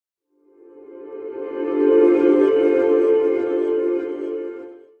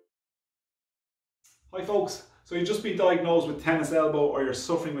Hi folks, so you've just been diagnosed with tennis elbow or you're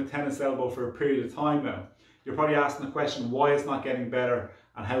suffering with tennis elbow for a period of time now. You're probably asking the question why it's not getting better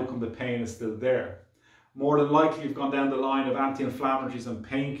and how come the pain is still there. More than likely you've gone down the line of anti-inflammatories and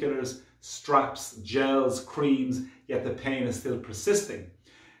painkillers, straps, gels, creams, yet the pain is still persisting.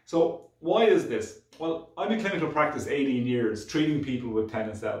 So why is this? Well, I'm in clinical practice 18 years treating people with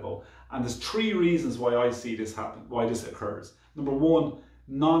tennis elbow, and there's three reasons why I see this happen, why this occurs. Number one,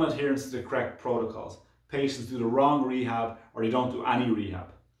 non-adherence to the correct protocols. Patients do the wrong rehab or they don't do any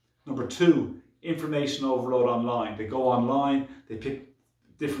rehab. Number two, information overload online. They go online, they pick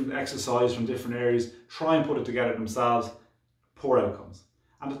different exercise from different areas, try and put it together themselves, poor outcomes.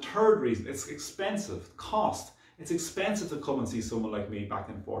 And the third reason, it's expensive, cost. It's expensive to come and see someone like me back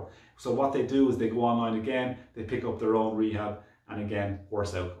and forth. So what they do is they go online again, they pick up their own rehab, and again,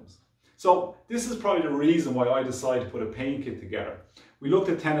 worse outcomes. So this is probably the reason why I decided to put a pain kit together. We looked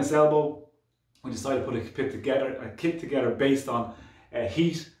at tennis elbow, we decided to put a kit together based on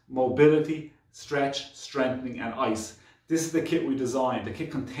heat, mobility, stretch, strengthening and ice. This is the kit we designed. The kit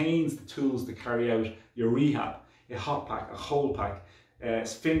contains the tools to carry out your rehab. A hot pack, a whole pack,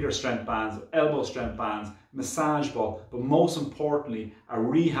 finger strength bands, elbow strength bands, massage ball, but most importantly, a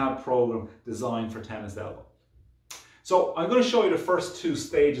rehab program designed for tennis elbow. So I'm going to show you the first two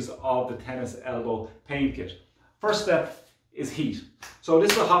stages of the tennis elbow pain kit. First step is heat. So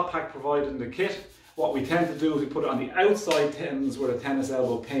this is a hot pack provided in the kit. What we tend to do is we put it on the outside tendons where the tennis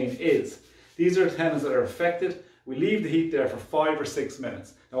elbow pain is. These are the tendons that are affected. We leave the heat there for 5 or 6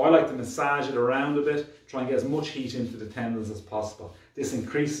 minutes. Now I like to massage it around a bit, try and get as much heat into the tendons as possible. This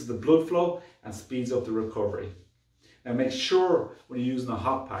increases the blood flow and speeds up the recovery. Now make sure when you're using a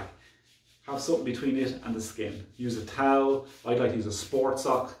hot pack, have something between it and the skin. Use a towel. I'd like to use a sports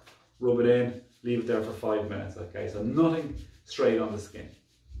sock, rub it in, leave it there for 5 minutes, okay? So nothing straight on the skin.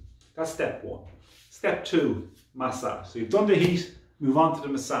 That's step one. Step two, massage. So you've done the heat, move on to the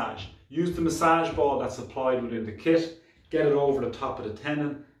massage. Use the massage ball that's supplied within the kit, get it over the top of the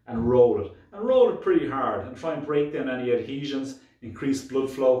tendon and roll it. And roll it pretty hard and try and break down any adhesions, increase blood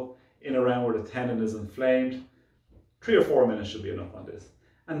flow in around where the tendon is inflamed. 3 or 4 minutes should be enough on this.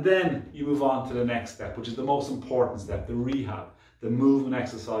 And then you move on to the next step, which is the most important step, the rehab. The movement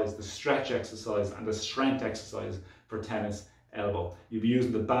exercise, the stretch exercise and the strength exercise for tennis elbow. You'll be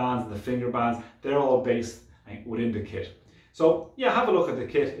using the bands and the finger bands. They're all based within the kit. So yeah, have a look at the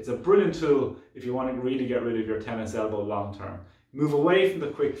kit. It's a brilliant tool if you want to really get rid of your tennis elbow long term. Move away from the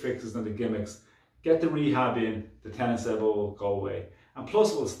quick fixes and the gimmicks. Get the rehab in, the tennis elbow will go away. And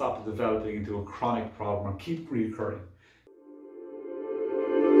plus it will stop it developing into a chronic problem or keep recurring.